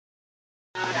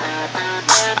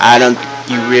I don't think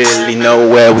you really know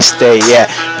where we stay at,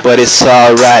 but it's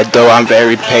alright though, I'm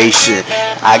very patient.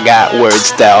 I got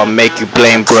words that'll make you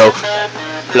blame, bro.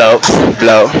 Blow,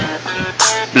 blow,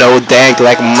 blow dank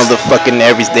like a motherfucking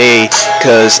every day.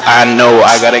 Cause I know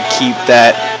I gotta keep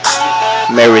that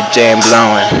Mary Jane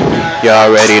blowing. You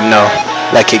already know,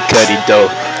 like it Cuddy though.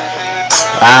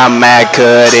 I'm mad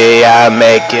Cuddy, I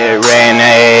make it rain.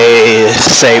 Hey,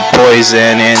 say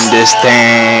poison in this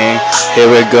thing. Here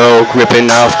we go,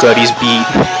 ripping off Cuddy's beat.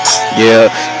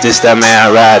 Yeah, this that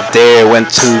man right there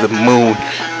went to the moon.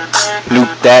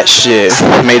 Nuke that shit,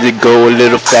 made it go a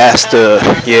little faster.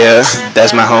 Yeah,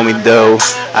 that's my homie though.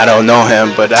 I don't know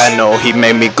him, but I know he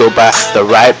made me go by the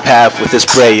right path with his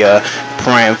prayer,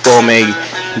 praying for me.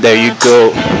 There you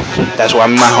go. That's why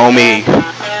I'm my homie.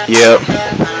 Yep.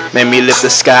 Made me lift the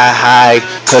sky high,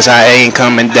 cause I ain't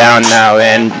coming down now.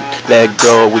 And let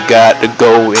go, we got to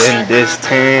go in this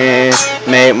time.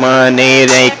 Make money,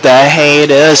 make the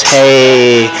haters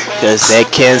hate, cause they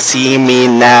can't see me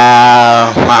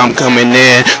now. I'm coming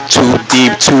in too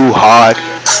deep, too hard.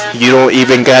 You don't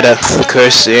even gotta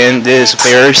curse in this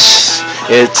verse.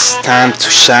 It's time to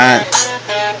shine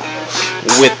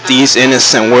with these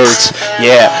innocent words.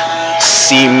 Yeah,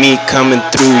 see me coming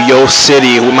through your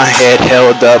city with my head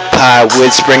held up high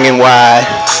with springing wide,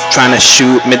 trying to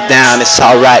shoot me down. It's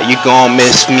alright, you gon'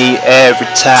 miss me every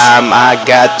time. I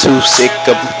got too sick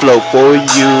of the flow for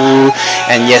you,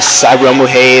 and yes, I run with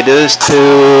haters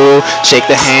too. Shake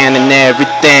the hand and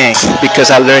everything,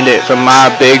 because I learned it from my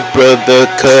big brother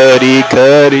Cuddy,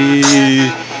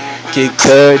 Kid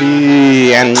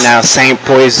Cudi. And now Saint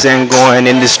Poison going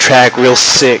in this track real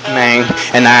sick, man.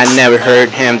 And I never heard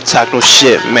him talk no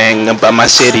shit, man, about my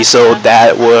city. So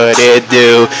that what it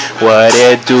do,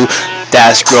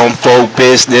 that's grown folk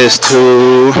business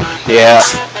too. Yeah,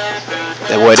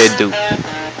 that what it do.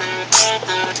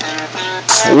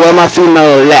 Where my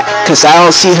female at? Cause I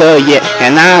don't see her yet,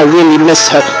 and I really miss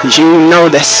her. You know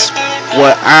that's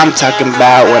what I'm talking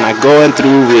about when I going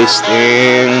through this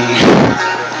thing.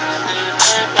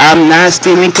 I'm not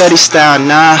stealing Cuddy style,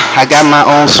 nah. I got my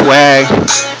own swag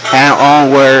and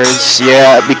own words,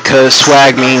 yeah, because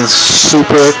swag means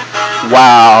super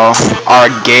wow or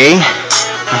gay.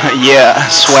 Yeah,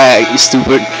 swag, you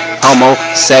stupid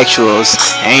homosexuals.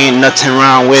 Ain't nothing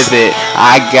wrong with it.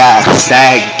 I got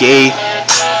that gay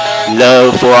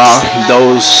love for all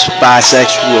those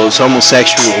bisexuals,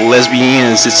 homosexual,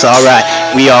 lesbians. It's alright,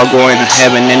 we all going to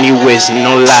heaven anyways,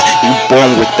 no lie, you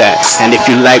born with that. And if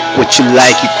you like what you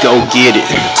like, you go get it.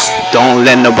 Don't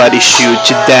let nobody shoot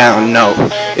you down, no.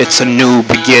 It's a new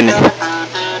beginning.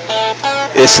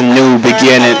 It's a new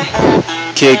beginning.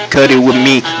 Kid Cudi with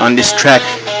me on this track.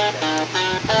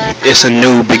 It's a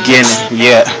new beginning,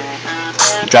 yeah.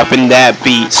 Dropping that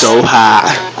beat so high.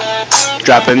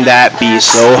 Dropping that beat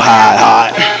so hot,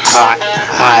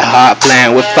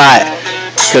 playing with fire.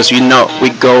 Cause you know we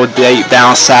go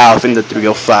down south in the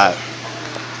 305.